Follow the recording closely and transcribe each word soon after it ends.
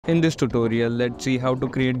In this tutorial, let's see how to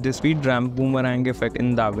create this speed ramp boomerang effect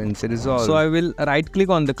in DaVinci Resolve. So I will right click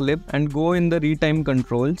on the clip and go in the retime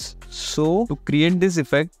controls. So to create this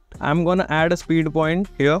effect, I'm gonna add a speed point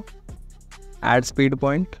here. Add speed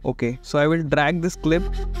point. Okay, so I will drag this clip.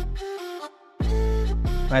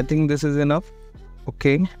 I think this is enough.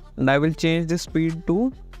 Okay, and I will change the speed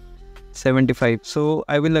to 75. So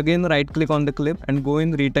I will again right click on the clip and go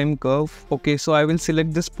in retime curve. Okay, so I will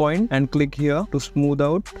select this point and click here to smooth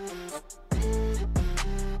out.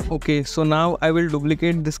 Okay, so now I will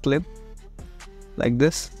duplicate this clip like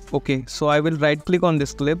this. Okay, so I will right click on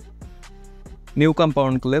this clip, new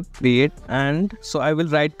compound clip, create, and so I will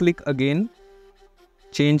right click again,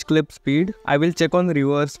 change clip speed. I will check on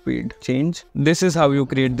reverse speed, change. This is how you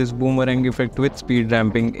create this boomerang effect with speed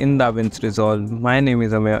ramping in DaVinci Resolve. My name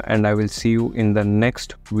is Amir and I will see you in the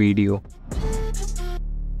next video.